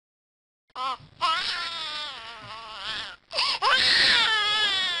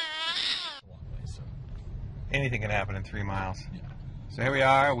Anything can happen in 3 miles. Yeah. So here we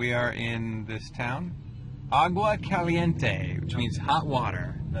are. We are in this town, Agua Caliente, which means hot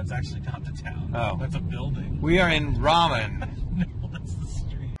water. That's actually not the town. Oh. That's a building. We are in Ramen. No, that's the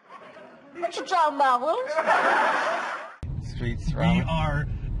street. What you talking about, Willis? Streets Ramen.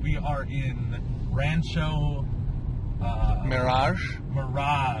 We are in Rancho Mirage.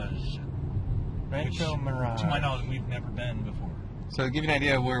 Rancho Mirage. To my knowledge, we've never been before. So to give you an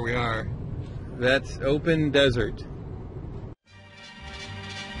idea of where we are, that's open desert.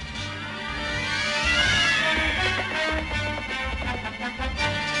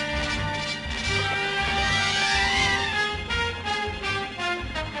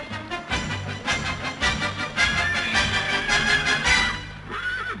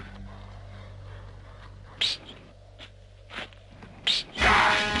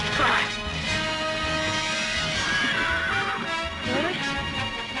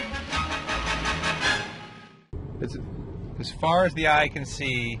 It's as far as the eye can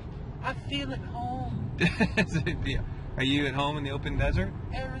see. I feel at home. Are you at home in the open desert?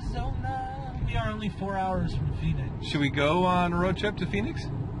 Arizona. We are only 4 hours from Phoenix. Should we go on a road trip to Phoenix?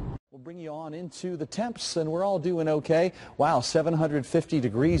 We'll bring you on into the temps, and we're all doing okay. Wow, 750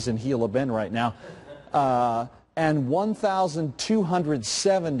 degrees in Gila Bend right now. And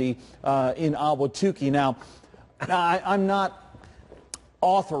 1,270 in Ahwatukee. Now, I'm not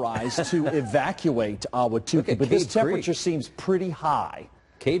authorized to evacuate Ahwatukee, but this temperature seems pretty high.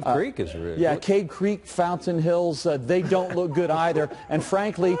 Cave Creek is really Yeah, Cave Creek, Fountain Hills, they don't look good either. And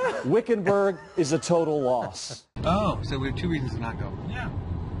frankly, Wickenburg is a total loss. Oh, so we have 2 reasons to not go. Yeah.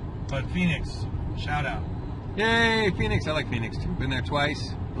 But Phoenix, shout out. Yay, Phoenix. I like Phoenix too. Been there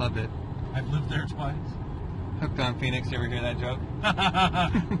twice. Loved it. I've lived there twice. Hooked on Phoenix. You ever hear that joke?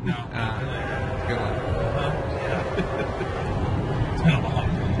 No.